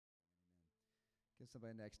Give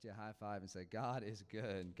somebody next to you a high five and say, God is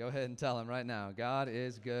good. Go ahead and tell him right now, God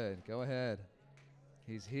is good. Go ahead.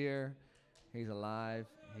 He's here. He's alive.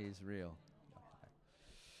 He's real.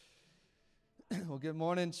 Well, good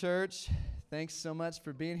morning, church. Thanks so much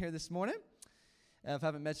for being here this morning. If I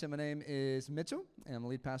haven't met you, my name is Mitchell, and I'm the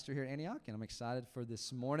lead pastor here at Antioch, and I'm excited for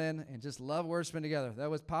this morning and just love worshiping together.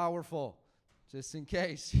 That was powerful. Just in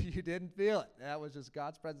case you didn't feel it, that was just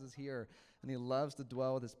God's presence here, and he loves to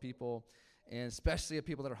dwell with his people, and especially the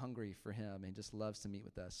people that are hungry for him, and he just loves to meet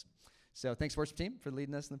with us. So thanks, worship team, for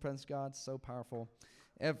leading us in the presence of God. So powerful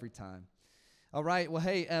every time. All right, well,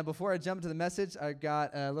 hey, before I jump into the message, I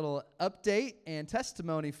got a little update and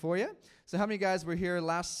testimony for you. So how many guys were here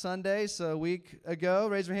last Sunday, so a week ago?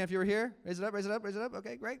 Raise your hand if you were here. Raise it up, raise it up, raise it up.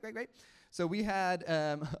 Okay, great. So we had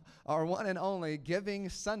our one and only Giving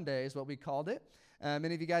Sunday is what we called it.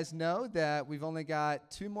 Many of you guys know that we've only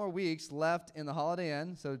got 2 more weeks left in the Holiday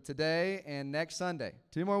Inn, so today and next Sunday,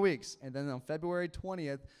 2 more weeks. And then on February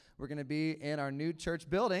 20th, we're going to be in our new church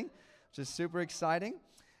building, which is super exciting.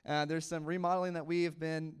 There's some remodeling that we have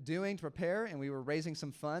been doing to prepare, and we were raising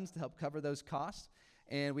some funds to help cover those costs.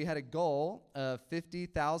 And we had a goal of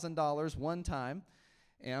 $50,000 one time.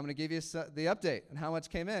 And I'm going to give you the update on how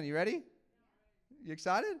much came in. You ready? You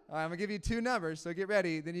excited? All right, I'm going to give you 2 numbers, so get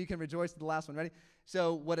ready. Then you can rejoice at the last one. Ready?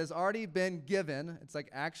 So what has already been given, it's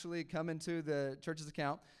like actually come into the church's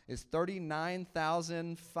account, is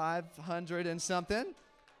 $39,500 and something.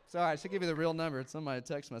 So all right, I should give you the real number. It's on my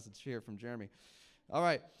text message here from Jeremy. All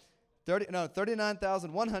right,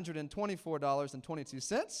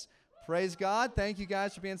 $39,124.22. Praise God. Thank you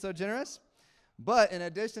guys for being so generous. But in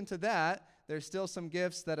addition to that, there's still some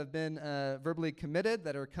gifts that have been verbally committed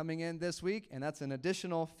that are coming in this week, and that's an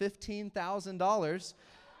additional $15,000,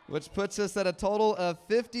 which puts us at a total of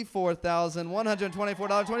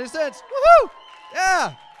 $54,124.20. Woohoo!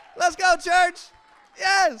 Yeah! Let's go, church!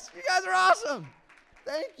 Yes! You guys are awesome!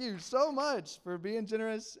 Thank you so much for being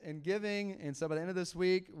generous and giving. And so by the end of this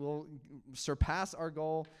week, we'll surpass our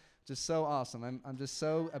goal. Just so awesome. I'm just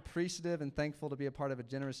so appreciative and thankful to be a part of a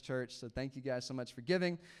generous church. So thank you guys so much for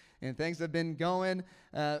giving. And things have been going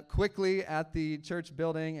quickly at the church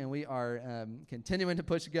building, and we are continuing to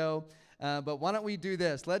push go. But why don't we do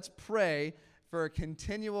this? Let's pray for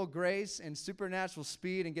continual grace and supernatural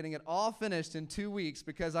speed and getting it all finished in 2 weeks,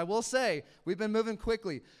 because I will say we've been moving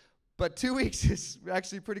quickly. But 2 weeks is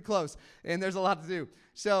actually pretty close, and there's a lot to do.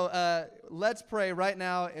 So let's pray right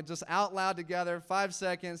now and just out loud together, 5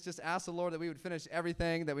 seconds. Just ask the Lord that we would finish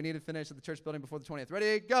everything that we need to finish at the church building before the 20th.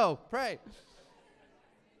 Ready? Go. Pray.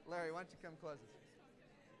 Larry, why don't you come close it?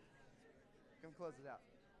 Come close it out.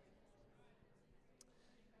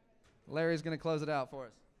 Larry's going to close it out for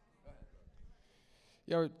us.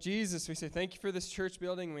 Yo, Jesus, we say thank you for this church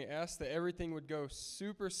building. We ask that everything would go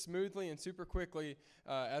super smoothly and super quickly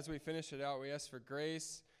as we finish it out. We ask for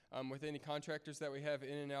grace with any contractors that we have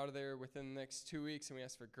in and out of there within the next 2 weeks, and we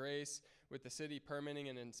ask for grace with the city permitting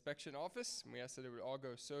and inspection office, and we ask that it would all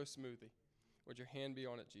go so smoothly. Would your hand be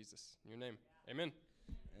on it, Jesus? In your name, amen.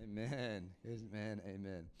 Amen.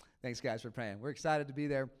 Amen. Thanks, guys, for praying. We're excited to be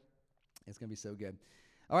there. It's going to be so good.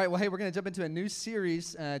 All right, well, hey, we're going to jump into a new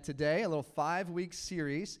series today, a little 5-week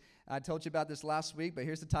series. I told you about this last week, but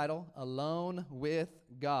here's the title, Alone with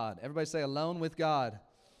God. Everybody say, Alone with God.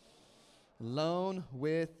 Alone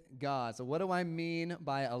with God. So what do I mean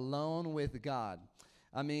by alone with God?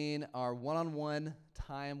 I mean our one-on-one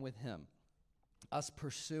time with him, us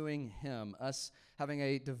pursuing him, us having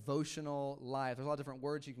a devotional life. There's a lot of different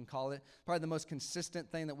words you can call it. Probably the most consistent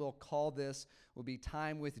thing that we'll call this will be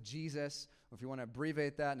time with Jesus. Or if you want to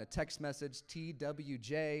abbreviate that in a text message,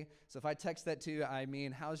 TWJ. So if I text that to you, I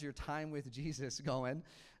mean, how's your time with Jesus going?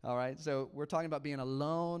 All right, so we're talking about being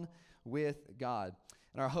alone with God.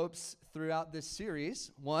 And our hopes throughout this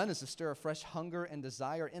series, one, is to stir a fresh hunger and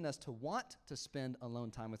desire in us to want to spend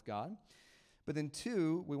alone time with God. But then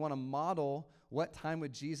 2, we want to model what time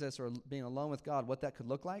with Jesus or being alone with God, what that could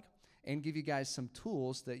look like, and give you guys some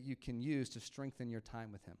tools that you can use to strengthen your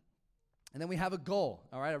time with him. And then we have a goal,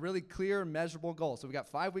 all right, a really clear, measurable goal. So we got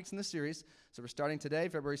 5 weeks in the series. So we're starting today,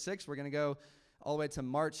 February 6th. We're going to go all the way to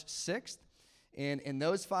March 6th. And in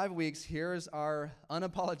those 5 weeks, here's our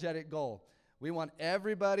unapologetic goal. We want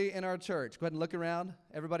everybody in our church, go ahead and look around.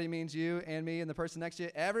 Everybody means you and me and the person next to you.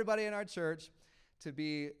 Everybody in our church to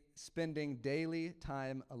be spending daily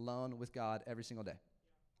time alone with God every single day.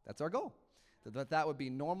 That's our goal. That would be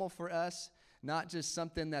normal for us. Not just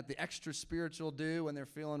something that the extra spiritual do when they're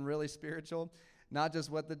feeling really spiritual, not just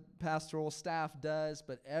what the pastoral staff does,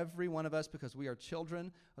 but every one of us, because we are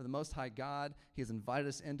children of the Most High God. He has invited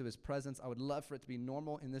us into his presence. I would love for it to be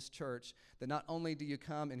normal in this church that not only do you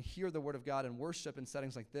come and hear the word of God and worship in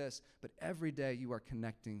settings like this, but every day you are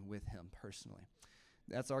connecting with him personally.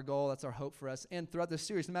 That's our goal. That's our hope for us. And throughout this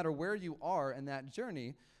series, no matter where you are in that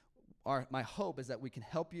journey, my hope is that we can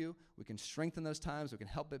help you, we can strengthen those times, we can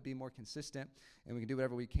help it be more consistent, and we can do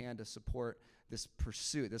whatever we can to support this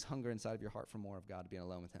pursuit, this hunger inside of your heart for more of God, to being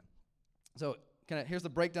alone with him. So here's the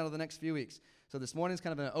breakdown of the next few weeks. So this morning's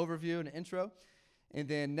kind of an overview and an intro, and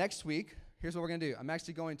then next week, here's what we're going to do. I'm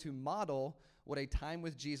actually going to model what a time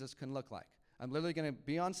with Jesus can look like. I'm literally going to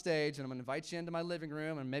be on stage, and I'm going to invite you into my living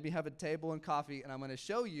room and maybe have a table and coffee, and I'm going to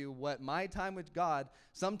show you what my time with God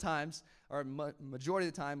sometimes, or majority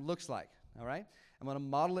of the time, looks like, all right? I'm going to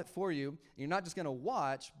model it for you. You're not just going to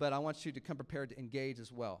watch, but I want you to come prepared to engage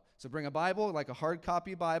as well. So bring a Bible, like a hard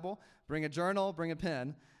copy Bible. Bring a journal, bring a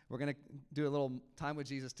pen. We're going to do a little time with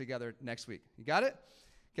Jesus together next week. You got it?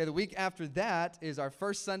 Okay, the week after that is our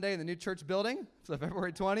first Sunday in the new church building, so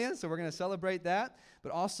February 20th, so we're going to celebrate that.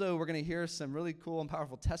 But also, we're going to hear some really cool and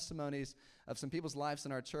powerful testimonies of some people's lives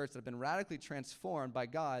in our church that have been radically transformed by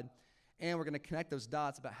God, and we're going to connect those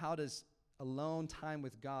dots about how does alone time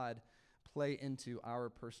with God play into our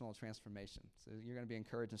personal transformation. So you're going to be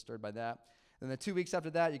encouraged and stirred by that. Then the 2 weeks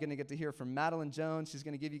after that, you're going to get to hear from Madeline Jones. She's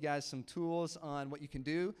going to give you guys some tools on what you can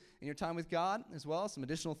do in your time with God as well, some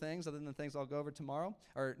additional things other than the things I'll go over tomorrow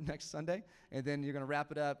or next Sunday. And then you're going to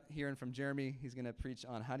wrap it up hearing from Jeremy. He's going to preach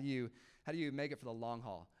on how do you make it for the long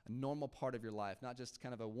haul, a normal part of your life, not just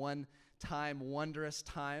kind of a one-time, wondrous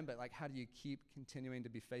time, but like how do you keep continuing to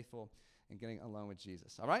be faithful and getting alone with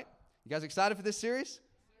Jesus. All right? You guys excited for this series?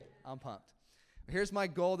 I'm pumped. Here's my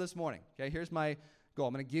goal this morning. Okay, here's my goal.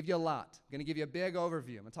 I'm going to give you a lot. I'm going to give you a big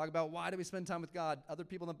overview. I'm going to talk about why do we spend time with God, other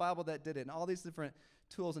people in the Bible that did it, and all these different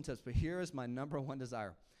tools and tips. But here is my number one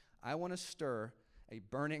desire. I want to stir a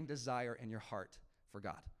burning desire in your heart for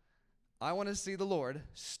God. I want to see the Lord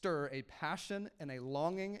stir a passion and a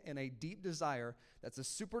longing and a deep desire that's a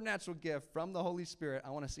supernatural gift from the Holy Spirit. I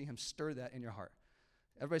want to see him stir that in your heart.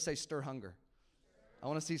 Everybody say stir hunger. I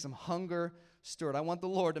want to see some hunger stirred. I want the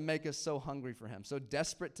Lord to make us so hungry for him, so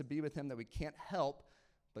desperate to be with him that we can't help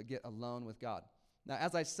but get alone with God. Now,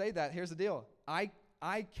 as I say that, here's the deal. I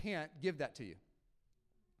can't give that to you.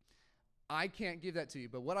 I can't give that to you.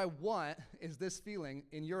 But what I want is this feeling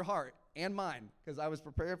in your heart and mine, because I was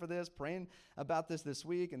prepared for this, praying about this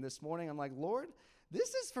week, and this morning I'm like, Lord, this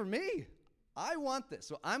is for me. I want this.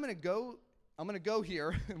 So I'm going to go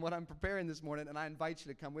here in what I'm preparing this morning, and I invite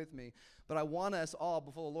you to come with me. But I want us all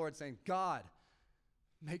before the Lord saying, God,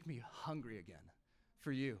 make me hungry again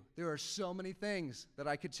for you. There are so many things that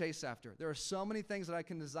I could chase after. There are so many things that I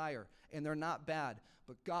can desire, and they're not bad.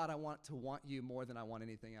 But God, I want to want you more than I want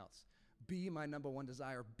anything else. Be my number one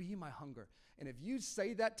desire. Be my hunger. And if you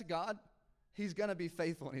say that to God, he's going to be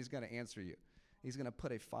faithful, and he's going to answer you. He's going to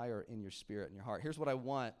put a fire in your spirit and your heart. Here's what I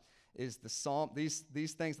want is the psalm, these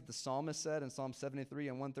things that the psalmist said in Psalm 73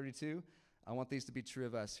 and 132. I want these to be true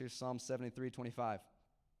of us. Here's Psalm 73:25.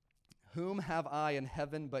 Whom have I in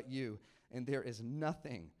heaven but you? And there is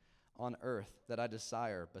nothing on earth that I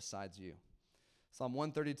desire besides you. Psalm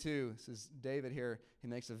 132, this is David here. He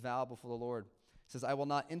makes a vow before the Lord. He says, I will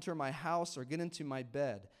not enter my house or get into my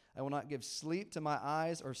bed. I will not give sleep to my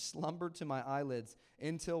eyes or slumber to my eyelids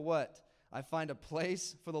until what? I find a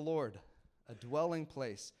place for the Lord, a dwelling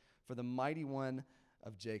place for the mighty one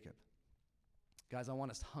of Jacob. Guys, I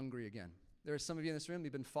want us hungry again. There are some of you in this room,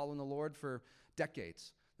 you've been following the Lord for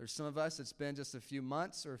decades. There's some of us, it's been just a few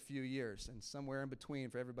months or a few years, and somewhere in between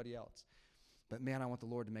for everybody else. But man, I want the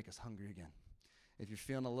Lord to make us hungry again. If you're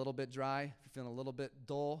feeling a little bit dry, if you're feeling a little bit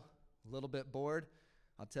dull, a little bit bored,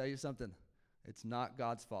 I'll tell you something. It's not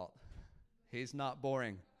God's fault. He's not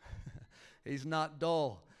boring. He's not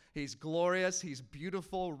dull. He's glorious. He's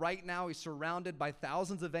beautiful. Right now, he's surrounded by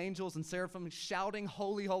thousands of angels and seraphim shouting,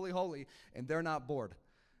 holy, holy, holy. And they're not bored.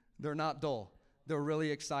 They're not dull. They're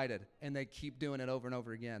really excited. And they keep doing it over and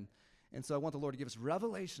over again. And so I want the Lord to give us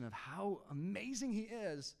revelation of how amazing he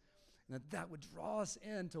is, and that would draw us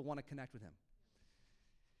in to want to connect with him.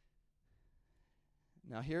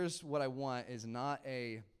 Now, here's what I want is not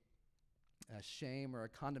a shame or a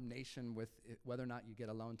condemnation with whether or not you get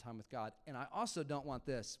alone time with God. And I also don't want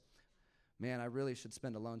this, man, I really should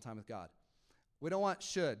spend alone time with God. We don't want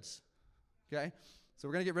shoulds, okay? So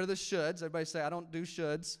we're going to get rid of the shoulds. Everybody say, I don't do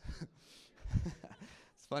shoulds.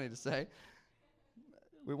 It's funny to say.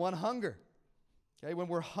 We want hunger, okay? When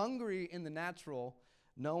we're hungry in the natural,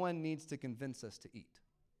 no one needs to convince us to eat.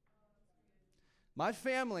 My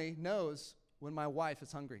family knows when my wife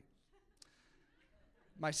is hungry.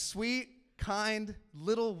 My sweet, kind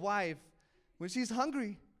little wife, when she's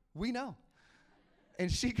hungry, we know.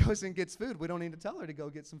 And she goes and gets food. We don't need to tell her to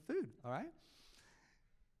go get some food, all right?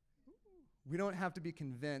 We don't have to be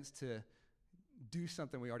convinced to do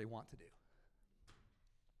something we already want to do.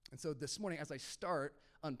 And so this morning, as I start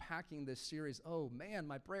unpacking this series, oh man,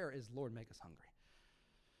 my prayer is, Lord, make us hungry.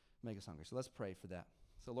 Make us hungry. So let's pray for that.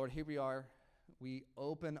 So Lord, here we are. We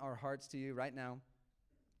open our hearts to you right now.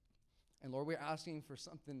 And Lord, we're asking for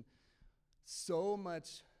something so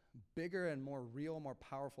much bigger and more real, more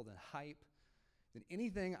powerful than hype, than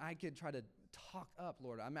anything I could try to talk up,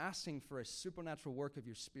 Lord. I'm asking for a supernatural work of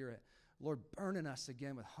your Spirit. Lord, burn in us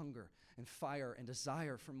again with hunger and fire and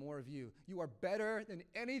desire for more of you. You are better than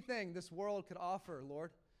anything this world could offer,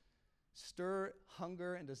 Lord. Stir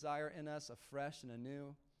hunger and desire in us afresh and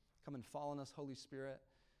anew. Come and fall on us, Holy Spirit,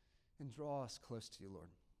 and draw us close to you, Lord.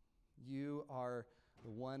 You are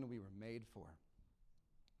the one we were made for,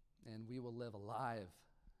 and we will live alive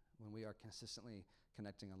when we are consistently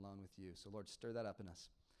connecting alone with you. So, Lord, stir that up in us.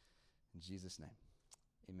 In Jesus' name,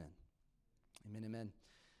 amen. Amen, amen.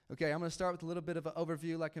 Okay, I'm going to start with a little bit of an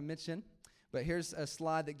overview like I mentioned, but here's a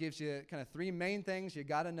slide that gives you kind of three main things you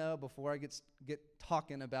got to know before I get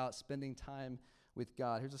talking about spending time with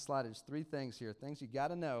God. Here's a slide. There's three things here, things you got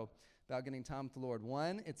to know about getting time with the Lord.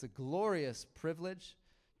 One, it's a glorious privilege.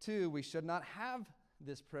 Two, we should not have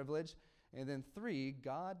this privilege. And then three,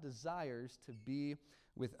 God desires to be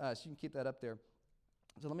with us. You can keep that up there.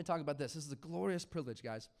 So let me talk about this. This is a glorious privilege,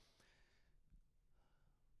 guys.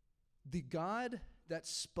 The God that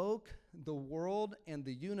spoke the world and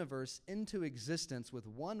the universe into existence with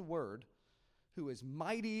one word, who is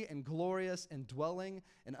mighty and glorious and dwelling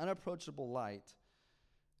in unapproachable light,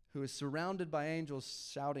 who is surrounded by angels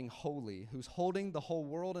shouting holy, who's holding the whole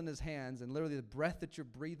world in his hands and literally the breath that you're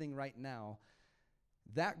breathing right now,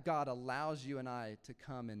 that God allows you and I to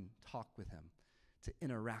come and talk with him, to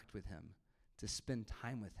interact with him, to spend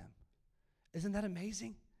time with him. Isn't that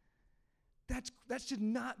amazing? That should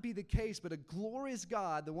not be the case, but a glorious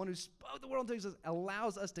God, the one who spoke the world into existence,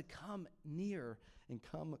 allows us to come near and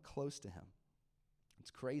come close to him.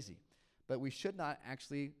 It's crazy, but we should not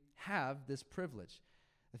actually have this privilege.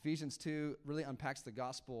 Ephesians 2 really unpacks the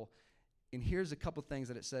gospel, and here's a couple things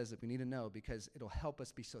that it says that we need to know because it'll help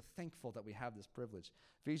us be so thankful that we have this privilege.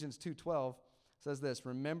 Ephesians 2:12 says this,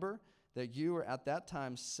 remember that you were at that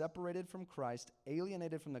time separated from Christ,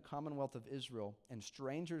 alienated from the commonwealth of Israel, and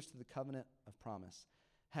strangers to the covenant of promise,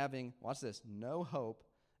 having, watch this, no hope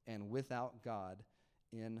and without God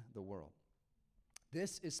in the world.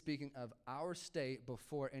 This is speaking of our state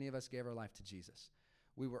before any of us gave our life to Jesus.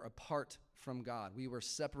 We were apart from God. We were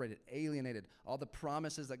separated, alienated. All the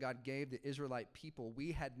promises that God gave the Israelite people,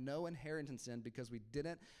 we had no inheritance in because we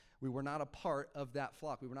were not a part of that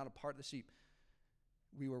flock. We were not a part of the sheep.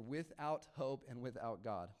 We were without hope and without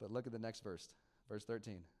God. But look at the next verse, verse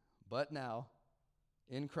 13. But now,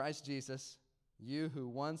 in Christ Jesus, you who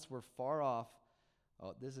once were far off,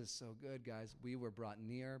 oh, this is so good, guys. We were brought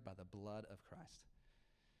near by the blood of Christ.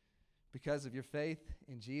 Because of your faith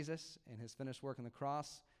in Jesus and his finished work on the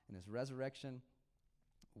cross and his resurrection,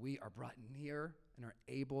 we are brought near and are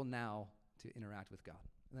able now to interact with God.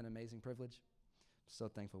 Isn't that an amazing privilege? I'm so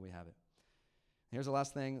thankful we have it. Here's the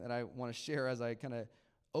last thing that I want to share as I kind of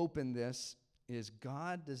open this is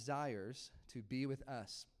God desires to be with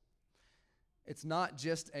us. It's not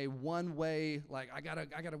just a one-way, like, I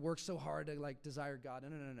gotta work so hard to, like, desire God.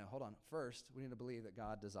 No. Hold on. First, we need to believe that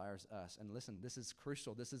God desires us. And listen, this is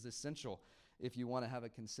crucial. This is essential if you want to have a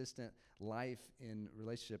consistent life in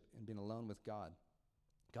relationship and being alone with God.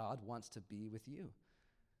 God wants to be with you.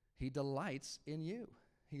 He delights in you.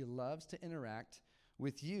 He loves to interact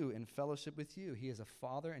with you and fellowship with you. He is a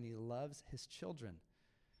father, and he loves his children.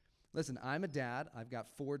 Listen, I'm a dad. I've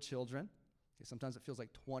got 4 children. Sometimes it feels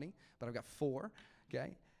like 20, but I've got 4,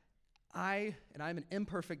 okay? I'm an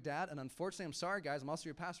imperfect dad, and unfortunately, I'm sorry, guys, I'm also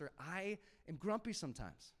your pastor, I am grumpy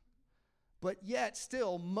sometimes. But yet,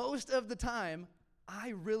 still, most of the time, I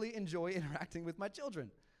really enjoy interacting with my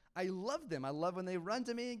children. I love them. I love when they run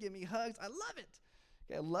to me and give me hugs. I love it.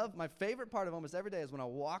 Okay, my favorite part of almost every day is when I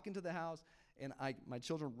walk into the house and my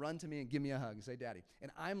children run to me and give me a hug and say, Daddy.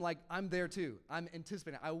 And I'm there too. I'm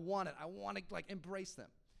anticipating. I want it. I want to, like, embrace them.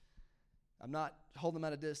 I'm not holding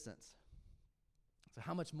them at a distance. So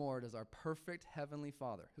how much more does our perfect heavenly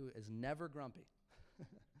Father, who is never grumpy,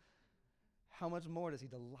 how much more does he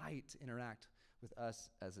delight to interact with us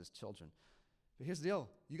as his children? But here's the deal.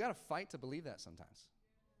 You got to fight to believe that sometimes.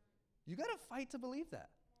 You got to fight to believe that.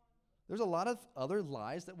 There's a lot of other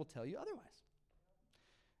lies that will tell you otherwise.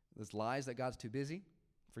 There's lies that God's too busy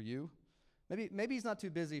for you. Maybe he's not too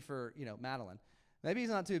busy for, Madeline. Maybe he's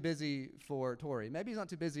not too busy for Tori. Maybe he's not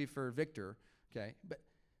too busy for Victor, okay? But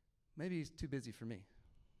maybe he's too busy for me.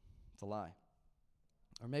 It's a lie.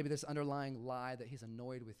 Or maybe this underlying lie that he's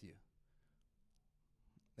annoyed with you,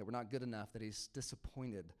 that we're not good enough, that he's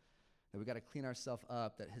disappointed, that we got to clean ourselves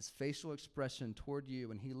up, that his facial expression toward you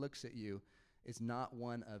when he looks at you is not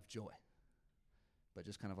one of joy, but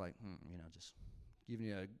just kind of like, just giving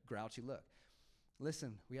you a grouchy look.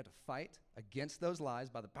 Listen, we have to fight against those lies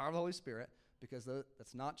by the power of the Holy Spirit, because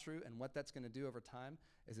that's not true, and what that's going to do over time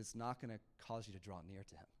is it's not going to cause you to draw near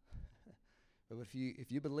to him. But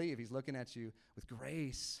if you believe he's looking at you with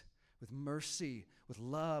grace, with mercy, with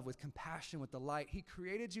love, with compassion, with delight. He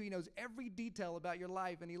created you. He knows every detail about your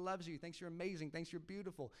life, and he loves you. He thinks you're amazing, thinks you're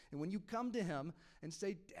beautiful. And when you come to him and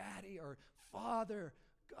say, Daddy or Father,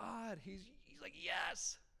 God, he's like,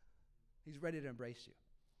 yes. He's ready to embrace you.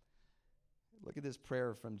 Look at this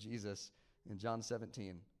prayer from Jesus in John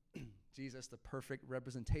 17. Jesus, the perfect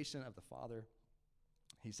representation of the Father.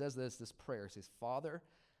 He says this prayer. He says, Father,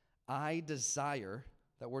 I desire.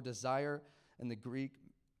 That word desire in the Greek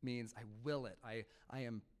means I will it. I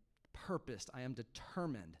am purposed. I am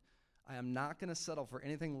determined. I am not going to settle for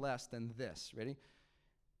anything less than this. Ready?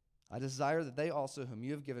 I desire that they also, whom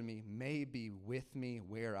you have given me, may be with me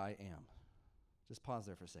where I am. Just pause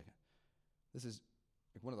there for a second. This is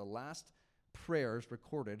one of the last prayers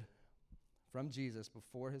recorded from Jesus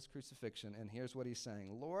before his crucifixion, and here's what he's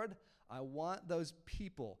saying. Lord, I want those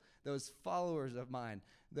people, those followers of mine,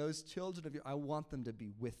 those children of you, I want them to be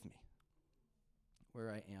with me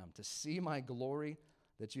where I am, to see my glory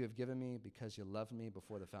that you have given me because you loved me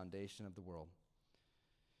before the foundation of the world.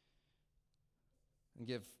 And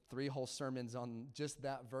give 3 whole sermons on just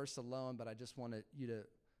that verse alone, but I just wanted you to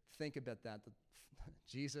think about that.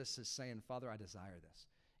 Jesus is saying, Father, I desire this.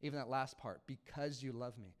 Even that last part, because you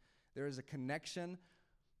love me. There is a connection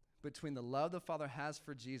between the love the Father has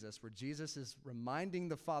for Jesus, where Jesus is reminding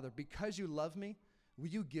the Father, because you love me, will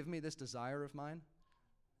you give me this desire of mine?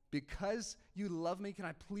 Because you love me, can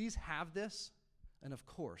I please have this? And of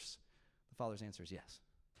course, the Father's answer is yes.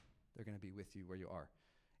 They're going to be with you where you are.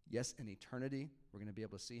 Yes, in eternity, we're going to be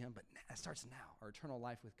able to see him, but it starts now. Our eternal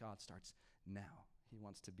life with God starts now. He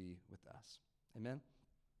wants to be with us. Amen?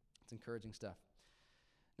 It's encouraging stuff.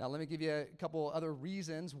 Now, let me give you a couple other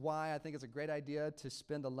reasons why I think it's a great idea to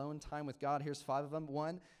spend alone time with God. Here's 5 of them.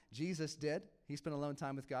 1, Jesus did. He spent alone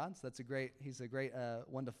time with God, so he's a great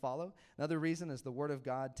one to follow. Another reason is the Word of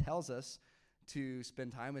God tells us to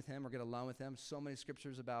spend time with him or get alone with him. So many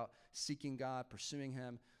scriptures about seeking God, pursuing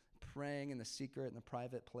him, praying in the secret, in the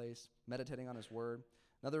private place, meditating on his Word.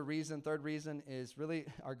 Another reason, third reason, is really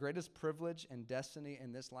our greatest privilege and destiny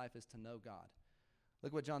in this life is to know God.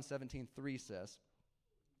 Look what John 17:3 says.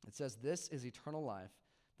 It says, this is eternal life,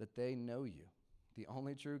 that they know you, the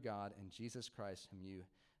only true God, and Jesus Christ, whom you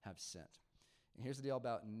have sent. And here's the deal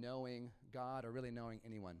about knowing God or really knowing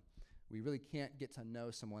anyone. We really can't get to know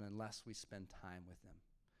someone unless we spend time with them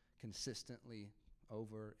consistently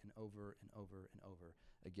over and over and over and over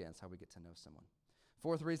again. It's how we get to know someone.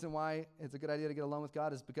 4th reason why it's a good idea to get alone with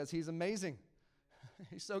God is because he's amazing.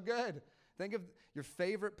 He's so good. Think of your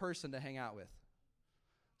favorite person to hang out with.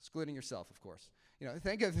 Excluding yourself, of course.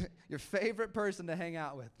 Think of your favorite person to hang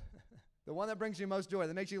out with. The one that brings you most joy,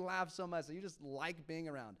 that makes you laugh so much that you just like being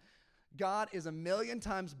around. God is 1,000,000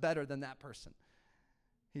 times better than that person.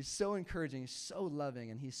 He's so encouraging, he's so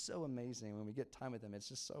loving, and he's so amazing. When we get time with him, it's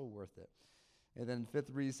just so worth it. And then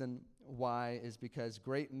 5th reason why is because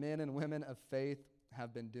great men and women of faith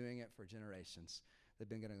have been doing it for generations. They've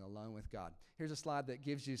been getting alone with God. Here's a slide that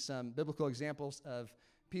gives you some biblical examples of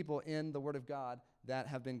people in the Word of God that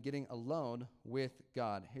have been getting alone with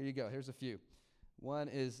God. Here you go. Here's a few. One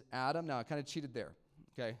is Adam. Now, I kind of cheated there.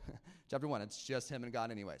 Okay. Chapter 1, it's just him and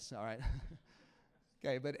God anyways. All right.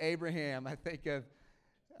 Okay, but Abraham, I think of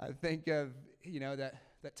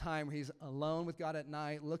that time where he's alone with God at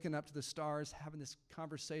night, looking up to the stars, having this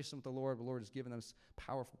conversation with the Lord. The Lord has given them this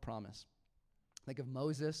powerful promise. Think of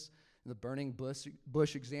Moses, the burning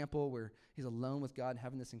bush example where he's alone with God,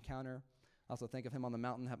 having this encounter. I also think of him on the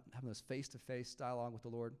mountain having this face-to-face dialogue with the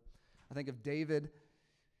Lord. I think of David,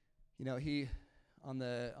 he on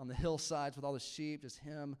the hillsides with all the sheep, just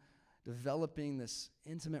him developing this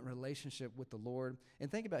intimate relationship with the Lord.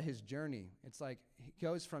 And think about his journey. It's like he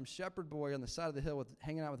goes from shepherd boy on the side of the hill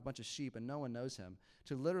hanging out with a bunch of sheep and no one knows him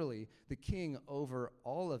to literally the king over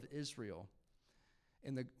all of Israel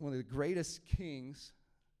and one of the greatest kings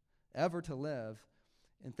ever to live.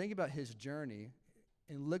 And think about his journey.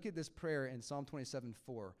 And look at this prayer in Psalm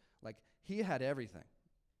 27:4. Like, he had everything.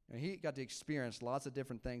 He got to experience lots of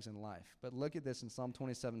different things in life. But look at this in Psalm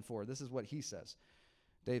 27:4. This is what he says.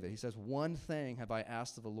 David, he says, one thing have I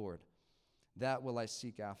asked of the Lord, that will I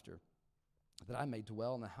seek after, that I may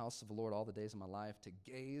dwell in the house of the Lord all the days of my life, to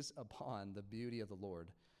gaze upon the beauty of the Lord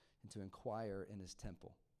and to inquire in his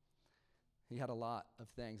temple. He had a lot of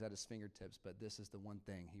things at his fingertips, but this is the one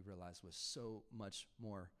thing he realized was so much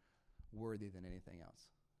more worthy than anything else,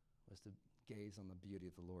 was to gaze on the beauty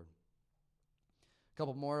of the Lord. A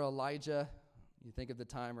couple more, Elijah. You think of the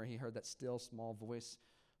time where he heard that still small voice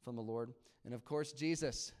from the Lord. And of course,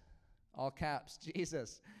 Jesus, all caps,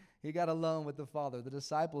 Jesus. He got alone with the Father. The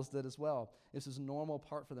disciples did as well. This is a normal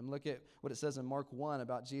part for them. Look at what it says in Mark 1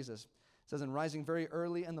 about Jesus. It says, and rising very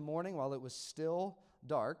early in the morning, while it was still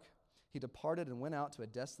dark, he departed and went out to a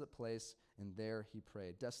desolate place, and there he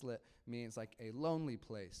prayed. Desolate means like a lonely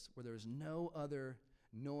place where there was no other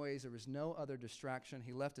noise, there was no other distraction.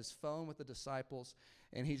 He left his phone with the disciples,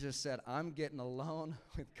 and he just said, I'm getting alone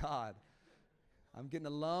with God. I'm getting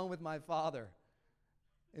alone with my Father.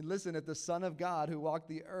 And listen, if the Son of God who walked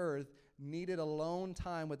the earth needed alone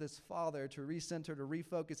time with his Father to recenter, to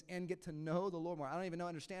refocus, and get to know the Lord more. I don't even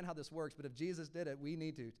understand how this works, but if Jesus did it, we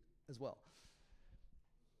need to as well.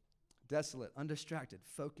 Desolate, undistracted,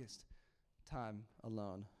 focused time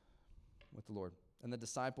alone with the Lord. And the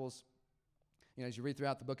disciples, as you read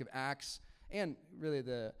throughout the book of Acts, and really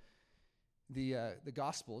the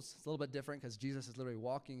Gospels, it's a little bit different because Jesus is literally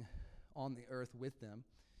walking on the earth with them.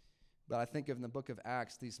 But I think of in the book of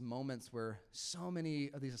Acts, these moments where so many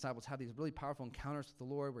of these disciples have these really powerful encounters with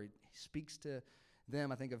the Lord where he speaks to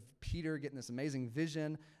them. I think of Peter getting this amazing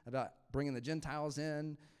vision about bringing the Gentiles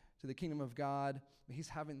in to the kingdom of God. He's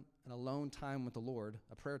having an alone time with the Lord,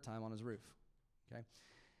 a prayer time on his roof. Okay,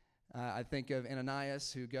 I think of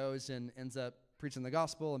Ananias, who goes and ends up preaching the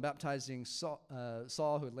gospel and baptizing Saul,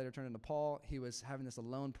 who would later turn into Paul. He was having this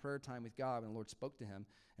alone prayer time with God when the Lord spoke to him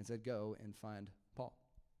and said, go and find Paul.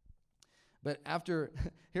 But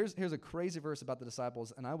here's a crazy verse about the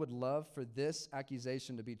disciples, and I would love for this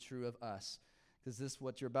accusation to be true of us, because this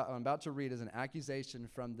what I'm about to read is an accusation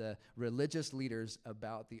from the religious leaders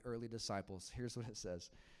about the early disciples. Here's what it says.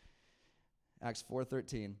 Acts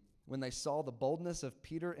 4:13. When they saw the boldness of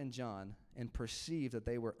Peter and John and perceived that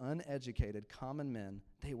they were uneducated common men,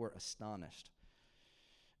 they were astonished.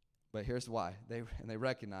 But here's why. They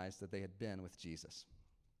recognized that they had been with Jesus.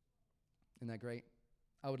 Isn't that great?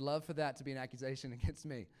 I would love for that to be an accusation against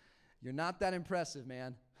me. You're not that impressive,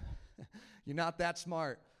 man. You're not that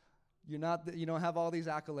smart. You don't have all these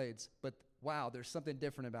accolades. But wow, there's something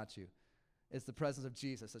different about you. It's the presence of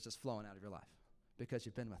Jesus that's just flowing out of your life because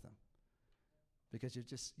you've been with him. Because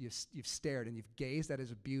you've stared and you've gazed at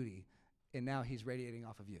his beauty, and now he's radiating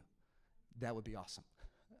off of you. That would be awesome.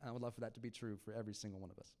 I would love for that to be true for every single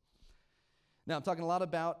one of us. Now, I'm talking a lot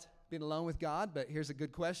about being alone with God, but here's a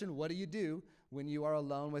good question. What do you do when you are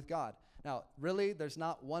alone with God? Now, really, there's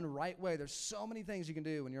not one right way. There's so many things you can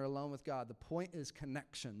do when you're alone with God. The point is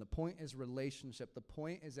connection. The point is relationship. The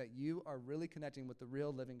point is that you are really connecting with the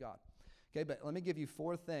real living God. Okay, but let me give you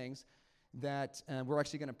 4 things that we're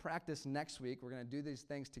actually going to practice next week. We're going to do these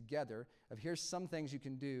things together. Here's some things you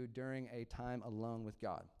can do during a time alone with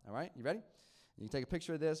God. All right, you ready? You can take a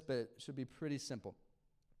picture of this, but it should be pretty simple.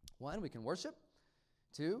 1, we can worship.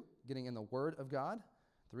 2, getting in the Word of God.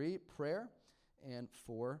 3, prayer. And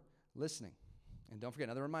 4, listening. And don't forget,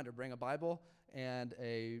 another reminder, bring a Bible and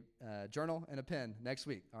a journal and a pen next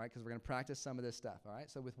week, all right, because we're going to practice some of this stuff, all right?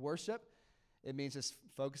 So with worship, it means just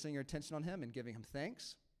focusing your attention on him and giving him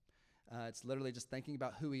thanks. It's literally just thinking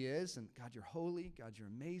about who he is, and God, you're holy, God, you're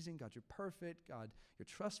amazing, God, you're perfect, God, you're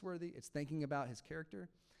trustworthy. It's thinking about his character.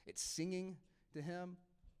 It's singing to him.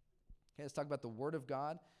 Okay, let's talk about the Word of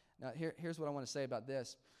God. Now, here's what I want to say about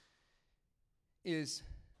this is,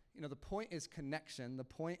 the point is connection. The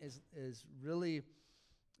point is really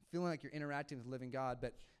feeling like you're interacting with the living God,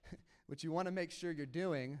 but what you want to make sure you're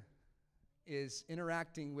doing is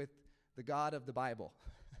interacting with the God of the Bible.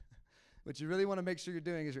 What you really want to make sure you're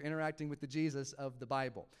doing is you're interacting with the Jesus of the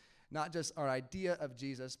Bible. Not just our idea of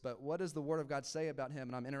Jesus, but what does the Word of God say about him,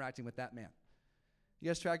 and I'm interacting with that man. You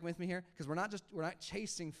guys tracking with me here? Because we're not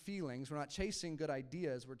chasing feelings. We're not chasing good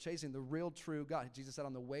ideas. We're chasing the real, true God. Jesus said,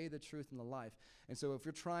 I'm the way, the truth, and the life. And so if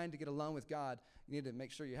you're trying to get alone with God, you need to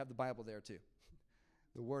make sure you have the Bible there too.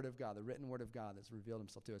 The Word of God, the written Word of God that's revealed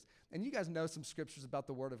himself to us. And you guys know some scriptures about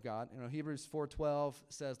the Word of God. Hebrews 4:12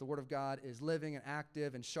 says the Word of God is living and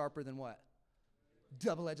active and sharper than what?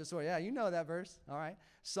 Double-edged sword. Yeah, you know that verse. All right.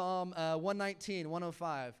 Psalm 119,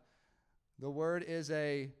 105. The Word is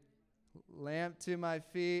a lamp to my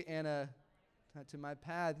feet and a to my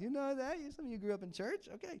path. You know that? Some of you grew up in church.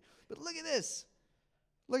 Okay. But look at this.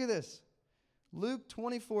 Look at this. Luke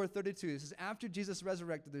 24:32. This is after Jesus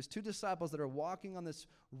resurrected. There's two disciples that are walking on this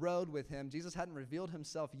road with him. Jesus hadn't revealed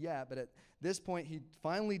himself yet, but at this point, he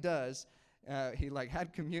finally does. He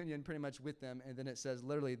had communion pretty much with them, and then it says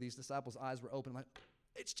literally these disciples' eyes were open, like,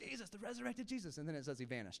 it's Jesus, the resurrected Jesus. And then it says he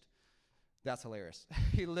vanished. That's hilarious.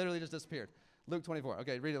 He literally just disappeared. Luke 24.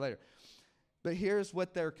 Okay, read it later. But here's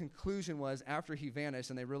what their conclusion was after he vanished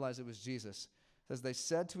and they realized it was Jesus. It says, they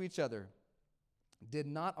said to each other, did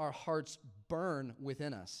not our hearts burn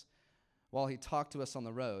within us while he talked to us on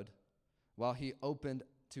the road, while he opened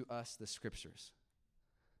to us the scriptures?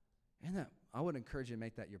 And I would encourage you to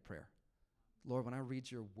make that your prayer. Lord, when I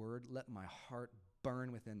read your word, let my heart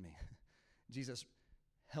burn within me. Jesus,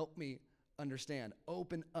 help me understand.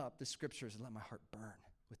 Open up the scriptures and let my heart burn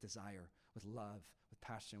with desire, with love, with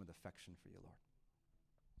passion, with affection for you, Lord.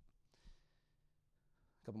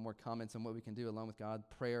 A couple more comments on what we can do alone with God.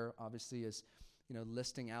 Prayer, obviously, is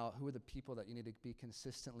listing out who are the people that you need to be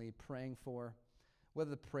consistently praying for. What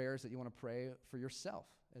are the prayers that you want to pray for yourself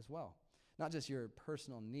as well? Not just your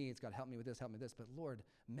personal needs, God, help me with this, but Lord,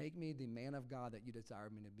 make me the man of God that you desire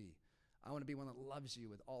me to be. I want to be one that loves you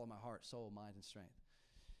with all of my heart, soul, mind, and strength.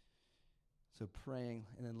 So praying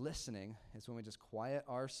and then listening is when we just quiet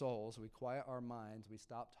our souls, we quiet our minds, we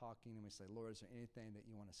stop talking, and we say, Lord, is there anything that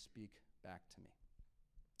you want to speak back to me?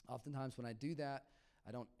 Oftentimes when I do that,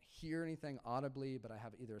 I don't hear anything audibly, but I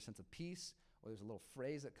have either a sense of peace, or there's a little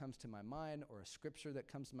phrase that comes to my mind, or a scripture that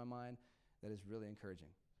comes to my mind that is really encouraging.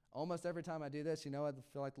 Almost every time I do this, you know what I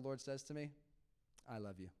feel like the Lord says to me? I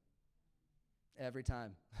love you. Every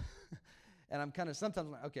time. And I'm kind of sometimes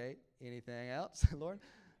like, okay, anything else, Lord?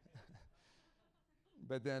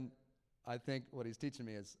 But then I think what he's teaching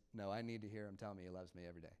me is, no, I need to hear him tell me he loves me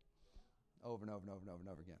every day. Over and over and over and over and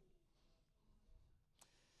over again.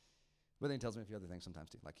 But then he tells me a few other things sometimes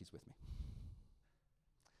too, like he's with me.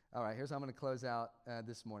 All right, here's how I'm going to close out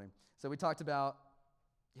this morning. So we talked about,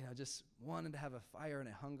 just wanting to have a fire and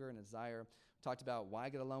a hunger and a desire. We talked about why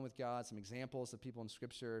get alone with God, some examples of people in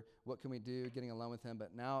Scripture, what can we do getting alone with him.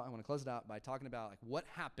 But now I want to close it out by talking about what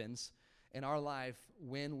happens in our life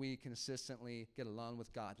when we consistently get alone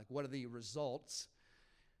with God. What are the results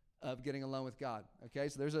of getting alone with God? Okay,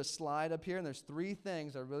 so there's a slide up here, and there's 3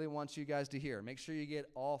 things I really want you guys to hear. Make sure you get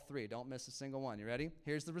all 3. Don't miss a single one. You ready?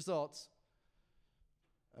 Here's the results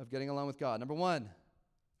of getting alone with God. Number 1,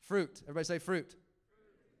 fruit. Everybody say fruit.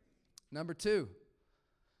 Number 2,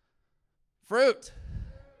 fruit.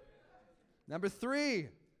 Number 3,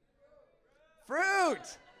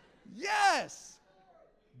 fruit. Yes.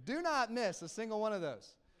 Do not miss a single one of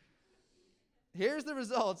those. Here's the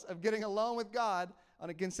results of getting alone with God on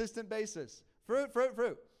a consistent basis. Fruit, fruit,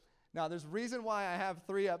 fruit. Now, there's a reason why I have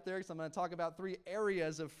 3 up there, because I'm going to talk about 3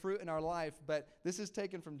 areas of fruit in our life, but this is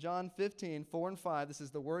taken from John 15, 4 and 5. This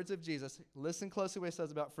is the words of Jesus. Listen closely what he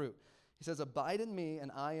says about fruit. He says, abide in me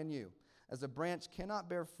and I in you. As a branch cannot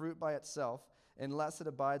bear fruit by itself unless it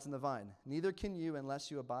abides in the vine. Neither can you unless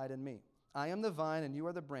you abide in me. I am the vine and you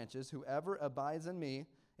are the branches. Whoever abides in me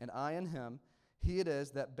and I in him, he it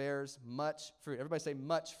is that bears much fruit. Everybody say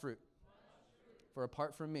much fruit. For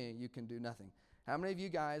apart from me, you can do nothing. How many of you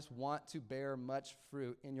guys want to bear much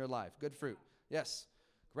fruit in your life? Good fruit. Yes.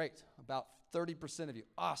 Great. About 30% of you.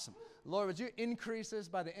 Awesome. Lord, would you increase this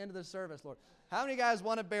by the end of the service, Lord? How many of you guys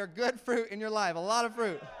want to bear good fruit in your life? A lot of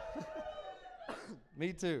fruit.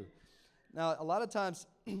 Me too. Now, a lot of times,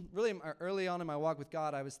 really early on in my walk with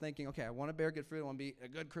God, I was thinking, okay, I want to bear good fruit. I want to be a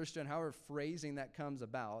good Christian. However phrasing that comes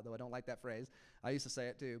about, though I don't like that phrase. I used to say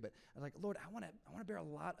it too. But I was like, Lord, I want to bear a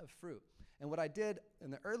lot of fruit. And what I did in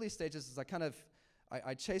the early stages is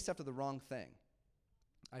I chased after the wrong thing.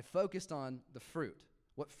 I focused on the fruit.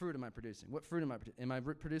 What fruit am I producing? What fruit am I producing? Am I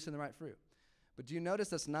producing the right fruit? But do you notice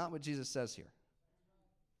that's not what Jesus says here?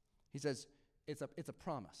 He says it's a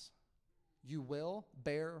promise. You will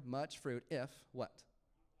bear much fruit if what?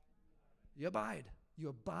 You abide. You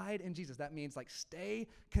abide in Jesus. That means stay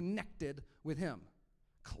connected with him,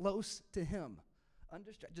 close to him.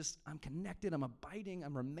 I'm connected, I'm abiding,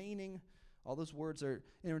 I'm remaining. All those words are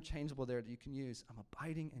interchangeable there that you can use. I'm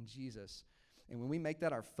abiding in Jesus. And when we make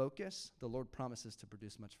that our focus, the Lord promises to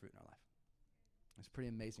produce much fruit in our life. It's a pretty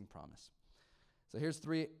amazing promise. So here's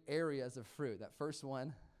 3 areas of fruit. That first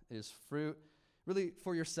one is fruit really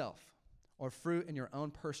for yourself, or fruit in your own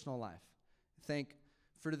personal life. Think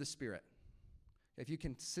fruit of the Spirit. If you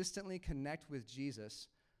consistently connect with Jesus,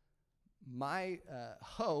 my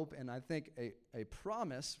hope, and I think a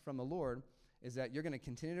promise from the Lord, is that you're going to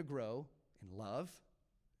continue to grow in love,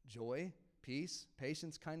 joy, peace,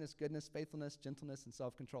 patience, kindness, goodness, faithfulness, gentleness, and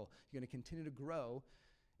self-control. You're going to continue to grow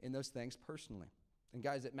in those things personally. And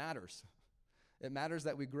guys, it matters. It matters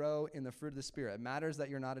that we grow in the fruit of the Spirit. It matters that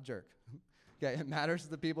you're not a jerk. Okay, it matters to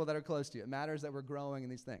the people that are close to you. It matters that we're growing in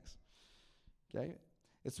these things. Okay,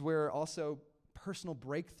 it's where also personal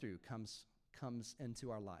breakthrough comes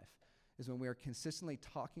into our life, is when we are consistently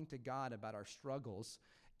talking to God about our struggles,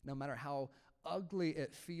 no matter how ugly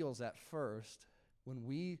it feels at first. When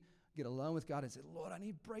we get alone with God and say, Lord, I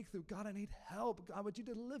need breakthrough. God, I need help. God, would you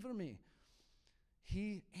deliver me?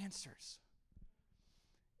 He answers.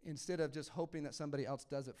 Instead of just hoping that somebody else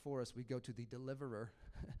does it for us, we go to the deliverer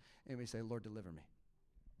and we say, Lord, deliver me.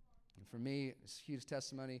 And for me, it's a huge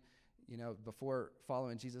testimony. Before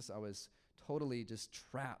following Jesus, I was totally just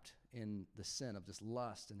trapped in the sin of just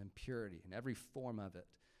lust and impurity and every form of it.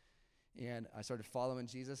 And I started following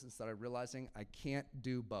Jesus and started realizing I can't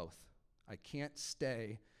do both. I can't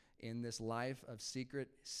stay in this life of secret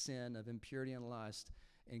sin, of impurity and lust,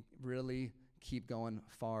 and really keep going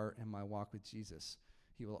far in my walk with Jesus.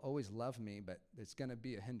 He will always love me, but it's going to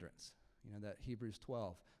be a hindrance. That Hebrews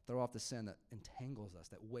 12, throw off the sin that entangles us,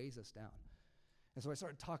 that weighs us down. And so I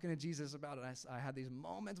started talking to Jesus about it. I had these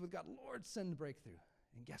moments with God, Lord, send breakthrough.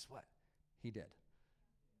 And guess what? He did.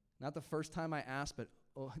 Not the first time I asked, but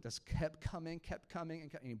it just kept coming,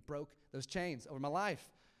 and he broke those chains over my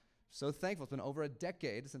life. So thankful. It's been over a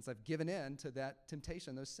decade since I've given in to that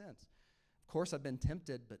temptation, those sins. Of course, I've been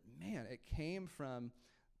tempted, but man, it came from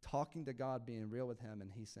talking to God, being real with him,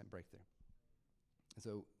 and he sent breakthrough. And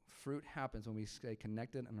so fruit happens when we stay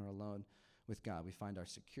connected and are alone with God. We find our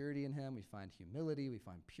security in him. We find humility. We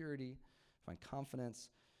find purity. We find confidence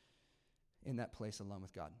in that place alone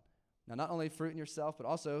with God. Now, not only fruit in yourself, but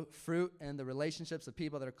also fruit in the relationships of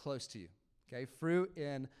people that are close to you. Okay, fruit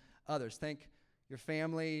in others. Think your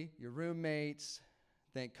family, your roommates,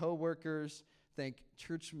 think coworkers, think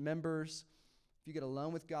church members. If you get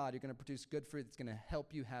alone with God, you're going to produce good fruit that's going to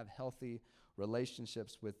help you have healthy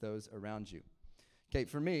relationships with those around you. Okay,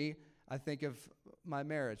 for me, I think of my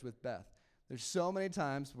marriage with Beth. There's so many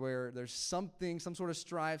times where there's something, some sort of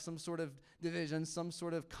strife, some sort of division, some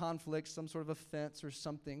sort of conflict, some sort of offense or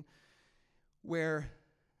something, where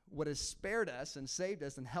what has spared us and saved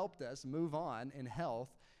us and helped us move on in health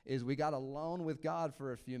is we got alone with God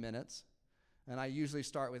for a few minutes. And I usually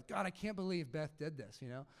start with, God, I can't believe Beth did this,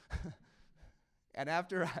 And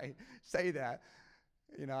after I say that,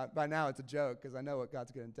 by now it's a joke because I know what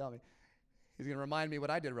God's going to tell me. He's going to remind me what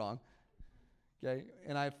I did wrong. Okay?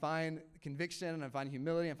 And I find conviction, and I find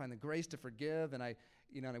humility, and I find the grace to forgive, and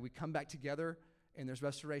and we come back together, and there's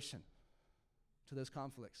restoration to those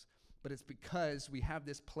conflicts. But it's because we have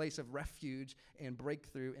this place of refuge and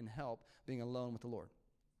breakthrough and help being alone with the Lord.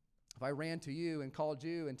 If I ran to you and called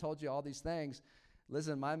you and told you all these things,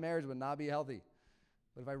 listen, my marriage would not be healthy.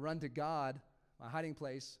 But if I run to God, my hiding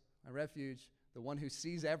place, my refuge, the one who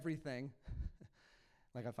sees everything,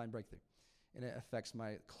 I find breakthrough. And it affects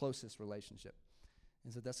my closest relationship.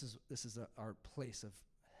 And so this is our place of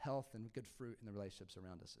health and good fruit in the relationships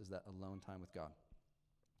around us, is that alone time with God.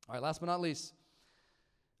 All right, last but not least,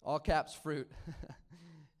 all caps fruit.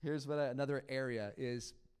 Here's what another area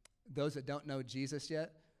is. Those that don't know Jesus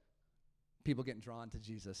yet, people getting drawn to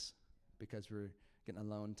Jesus because we're getting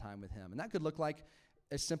alone time with him. And that could look like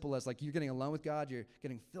as simple as you're getting alone with God, you're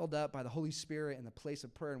getting filled up by the Holy Spirit in the place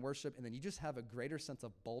of prayer and worship, and then you just have a greater sense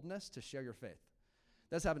of boldness to share your faith.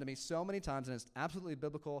 That's happened to me so many times, and it's absolutely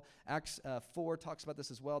biblical. Acts 4 talks about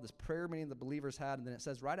this as well, this prayer meeting the believers had, and then it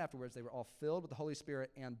says right afterwards they were all filled with the Holy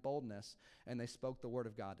Spirit and boldness, and they spoke the word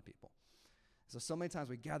of God to people. So many times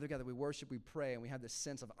we gather together, we worship, we pray, and we have this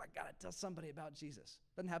sense of, I got to tell somebody about Jesus.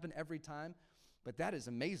 Doesn't happen every time, but that is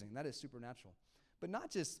amazing. That is supernatural. But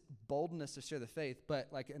not just boldness to share the faith, but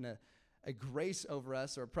in a grace over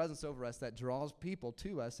us or a presence over us that draws people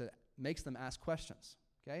to us, that makes them ask questions,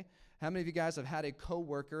 okay? How many of you guys have had a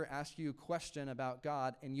coworker ask you a question about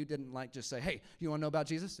God and you didn't just say, hey, you want to know about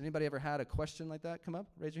Jesus? Anybody ever had a question like that come up?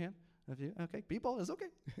 Raise your hand. If you, okay, people, it's okay.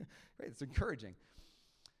 Great, it's encouraging.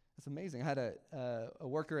 It's amazing. I had a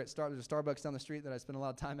worker at there's a Starbucks down the street that I spend a lot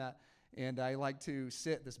of time at, and I like to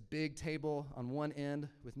sit at this big table on one end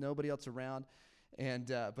with nobody else around, and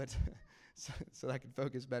but so that I could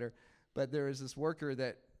focus better. But there was this worker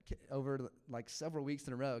that over several weeks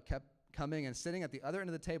in a row kept coming and sitting at the other end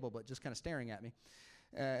of the table, but just kind of staring at me.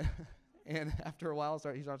 And after a while,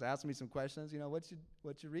 he starts asking me some questions.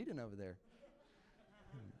 What you reading over there?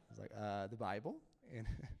 I was like, the Bible. And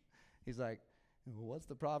he's like, well, what's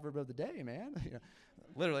the proverb of the day, man?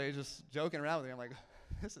 Literally just joking around with me. I'm like,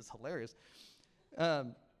 this is hilarious.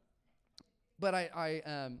 But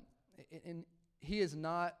he's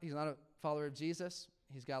not a follower of Jesus.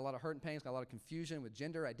 He's got a lot of hurt and pain. He's got a lot of confusion with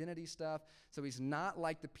gender identity stuff. So he's not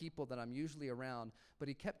like the people that I'm usually around, but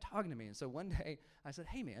he kept talking to me. And so one day I said,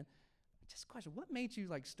 hey, man, just a question. What made you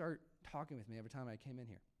start talking with me every time I came in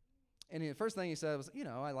here? And the first thing he said was,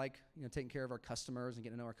 I like, taking care of our customers and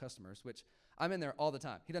getting to know our customers, which I'm in there all the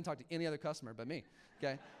time. He doesn't talk to any other customer but me,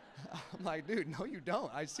 okay? I'm like, dude, no, you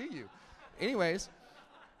don't. I see you. Anyways,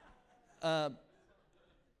 and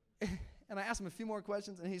I asked him a few more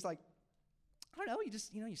questions, and he's like, I don't know, you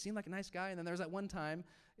just, you seem like a nice guy. And then there was that one time,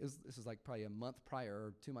 this was probably a month prior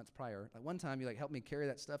or 2 months prior. Like one time, you helped me carry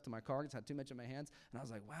that stuff to my car because I had too much in my hands. And I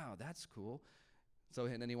was like, wow, that's cool. So,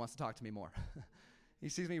 and then he wants to talk to me more. He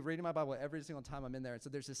sees me reading my Bible every single time I'm in there. And so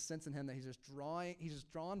there's this sense in him that he's just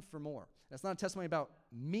drawn for more. That's not a testimony about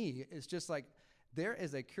me. It's just like there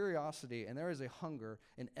is a curiosity and there is a hunger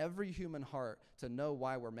in every human heart to know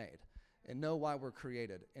why we're made and know why we're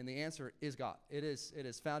created. And the answer is God. It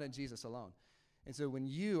is found in Jesus alone. And so when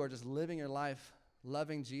you are just living your life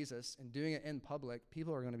loving Jesus and doing it in public,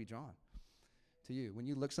 people are going to be drawn to you. When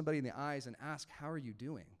you look somebody in the eyes and ask, how are you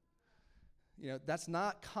doing? That's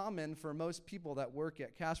not common for most people that work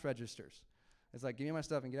at cash registers. It's like, give me my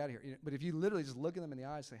stuff and get out of here. But if you literally just look at them in the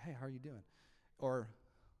eyes and say, hey, how are you doing? Or,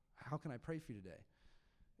 how can I pray for you today?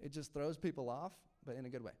 It just throws people off, but in a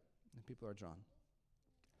good way. And people are drawn.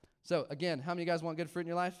 So, again, how many of you guys want good fruit in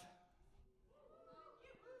your life?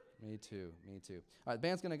 Me too. All right, the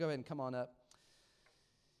band's going to go ahead and come on up.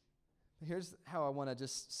 Here's how I want to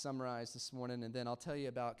just summarize this morning, and then I'll tell you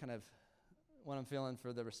about kind of what I'm feeling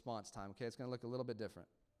for the response time, okay? It's going to look a little bit different.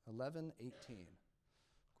 11:18.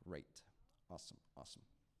 Great. Awesome.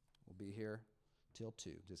 We'll be here till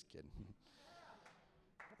 2. Just kidding.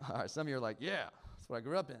 All right, some of you are like, yeah, that's what I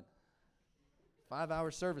grew up in.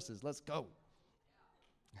 5-hour services. Let's go.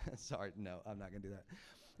 Sorry, no, I'm not going to do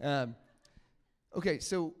that. Okay,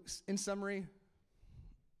 so in summary,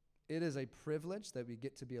 it is a privilege that we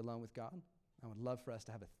get to be alone with God. I would love for us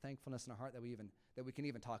to have a thankfulness in our heart that we can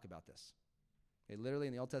even talk about this. Okay, literally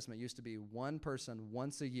in the Old Testament, it used to be one person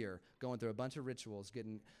once a year going through a bunch of rituals,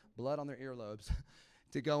 getting blood on their earlobes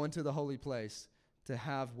to go into the holy place to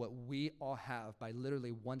have what we all have by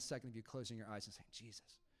literally 1 second of you closing your eyes and saying, Jesus,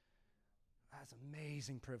 that's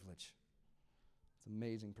amazing privilege. It's an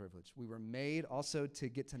amazing privilege. We were made also to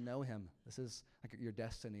get to know him. This is like your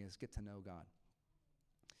destiny is get to know God.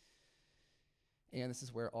 And this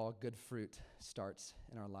is where all good fruit starts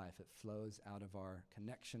in our life. It flows out of our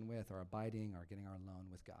connection with, our abiding, or getting our alone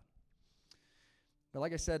with God. But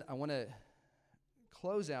like I said, I want to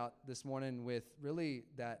close out this morning with really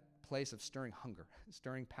that place of stirring hunger,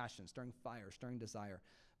 stirring passion, stirring fire, stirring desire.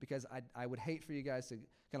 Because I would hate for you guys to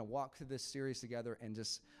kind of walk through this series together and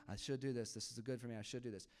just, I should do this. This is good for me. I should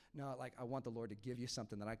do this. No, I want the Lord to give you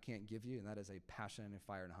something that I can't give you, and that is a passion and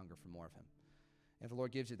fire and hunger for more of him. And if the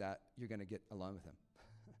Lord gives you that, you're going to get alone with him.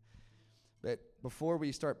 But before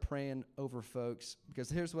we start praying over folks, because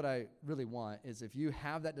here's what I really want, is if you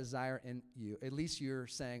have that desire in you, at least you're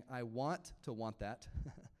saying, I want to want that.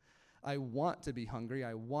 I want to be hungry.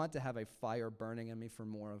 I want to have a fire burning in me for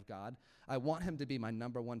more of God. I want him to be my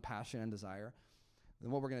number one passion and desire. Then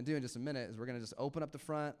what we're going to do in just a minute is we're going to just open up the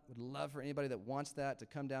front. Would love for anybody that wants that to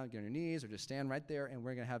come down, get on your knees, or just stand right there, and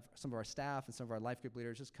we're going to have some of our staff and some of our life group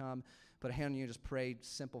leaders just come, put a hand on you, and just pray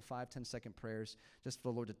simple 5-10-second prayers just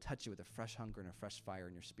for the Lord to touch you with a fresh hunger and a fresh fire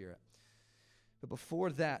in your spirit. But before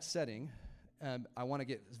that setting, I want to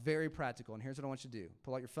get very practical, and here's what I want you to do.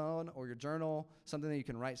 Pull out your phone or your journal, something that you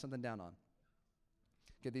can write something down on.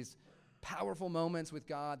 Get these powerful moments with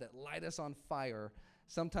God that light us on fire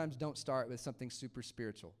sometimes don't start with something super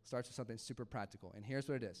spiritual. It starts with something super practical. And here's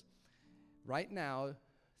what it is. Right now,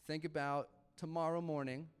 think about tomorrow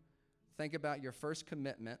morning. Think about your first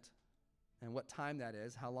commitment and what time that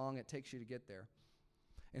is, how long it takes you to get there.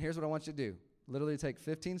 And here's what I want you to do. Literally take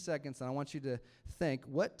 15 seconds, and I want you to think,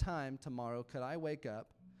 what time tomorrow could I wake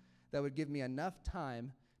up that would give me enough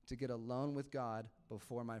time to get alone with God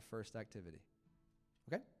before my first activity?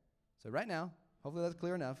 Okay? So right now, hopefully that's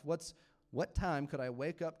clear enough. What time could I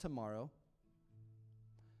wake up tomorrow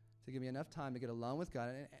to give me enough time to get alone with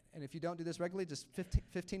God? And if you don't do this regularly, just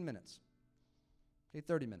 15 minutes. Okay,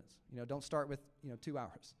 30 minutes. Don't start with 2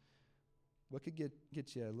 hours. What could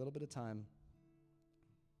get you a little bit of time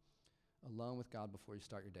alone with God before you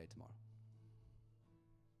start your day tomorrow?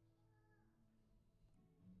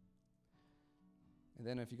 And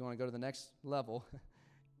then if you want to go to the next level,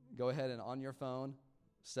 go ahead and on your phone,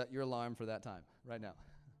 set your alarm for that time right now.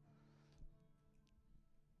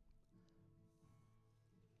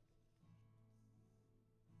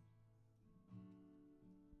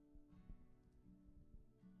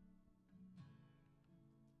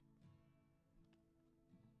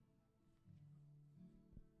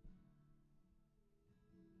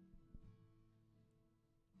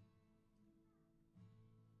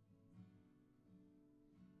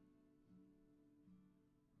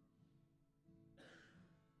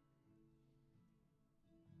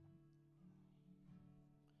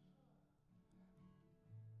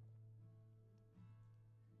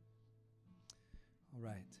 All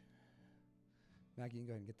right. Maggie, you can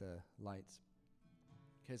go ahead and get the lights.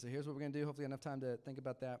 Okay, so here's what we're going to do. Hopefully enough time to think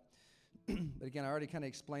about that. But again, I already kind of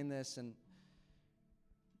explained this, and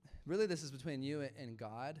really this is between you and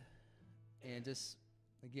God. And just,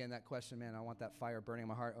 again, that question, man, I want that fire burning in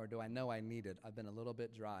my heart, or do I know I need it? I've been a little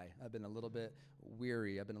bit dry. I've been a little bit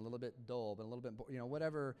weary. I've been a little bit dull, been a little bit,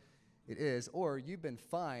 whatever it is. Or you've been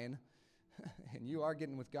fine, and you are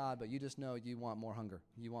getting with God, but you just know you want more hunger.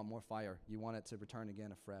 You want more fire. You want it to return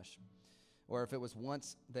again afresh. Or if it was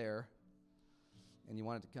once there and you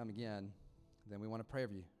want it to come again, then we want to pray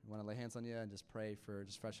over you. We want to lay hands on you and just pray for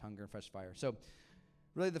just fresh hunger and fresh fire. So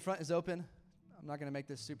really the front is open. I'm not going to make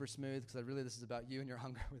this super smooth because really this is about you and your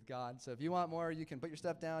hunger with God. So if you want more, you can put your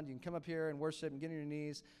stuff down. You can come up here and worship and get on your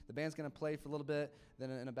knees. The band's going to play for a little bit. Then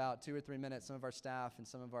in about 2 or 3 minutes, some of our staff and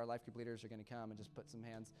some of our life group leaders are going to come and just put some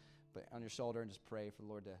hands on your shoulder and just pray for the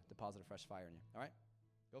Lord to deposit a fresh fire in you. All right?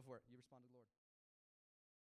 Go for it. You respond to the Lord.